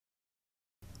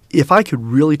If I could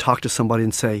really talk to somebody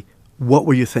and say, what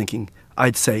were you thinking?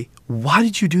 I'd say, why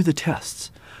did you do the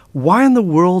tests? Why in the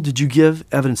world did you give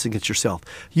evidence against yourself?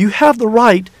 You have the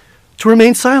right to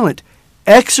remain silent.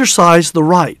 Exercise the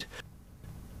right.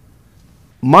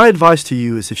 My advice to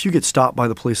you is if you get stopped by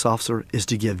the police officer is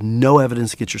to give no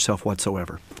evidence against yourself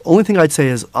whatsoever. The only thing I'd say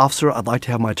is, officer, I'd like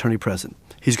to have my attorney present.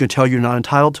 He's going to tell you you're not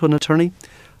entitled to an attorney.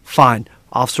 Fine.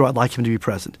 Officer, I'd like him to be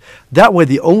present. That way,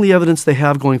 the only evidence they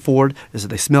have going forward is that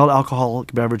they smelled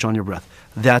alcoholic beverage on your breath.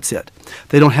 That's it.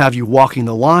 They don't have you walking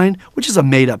the line, which is a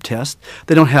made-up test.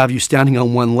 They don't have you standing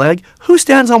on one leg. Who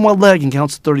stands on one leg and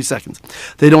counts 30 seconds?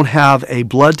 They don't have a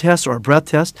blood test or a breath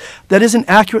test that isn't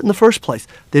accurate in the first place.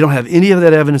 They don't have any of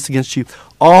that evidence against you.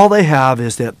 All they have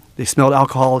is that they smelled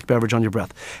alcoholic beverage on your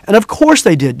breath. And of course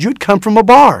they did. You'd come from a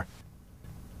bar.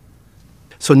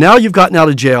 So now you've gotten out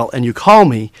of jail and you call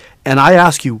me and I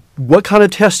ask you, what kind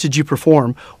of test did you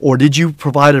perform, or did you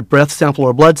provide a breath sample or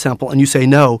a blood sample, and you say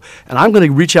no, and I'm going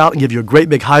to reach out and give you a great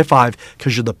big high five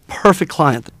because you're the perfect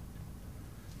client.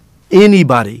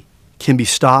 Anybody can be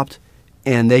stopped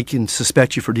and they can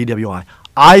suspect you for DWI.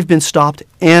 I've been stopped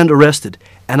and arrested,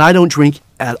 and I don't drink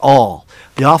at all.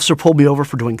 The officer pulled me over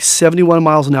for doing 71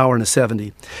 miles an hour in a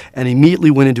 70 and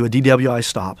immediately went into a DWI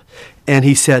stop, and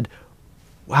he said,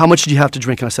 how much did you have to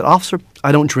drink? And I said, officer,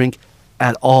 I don't drink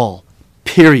at all,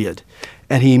 period.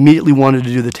 And he immediately wanted to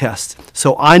do the test.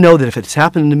 So I know that if it's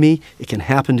happened to me, it can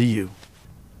happen to you.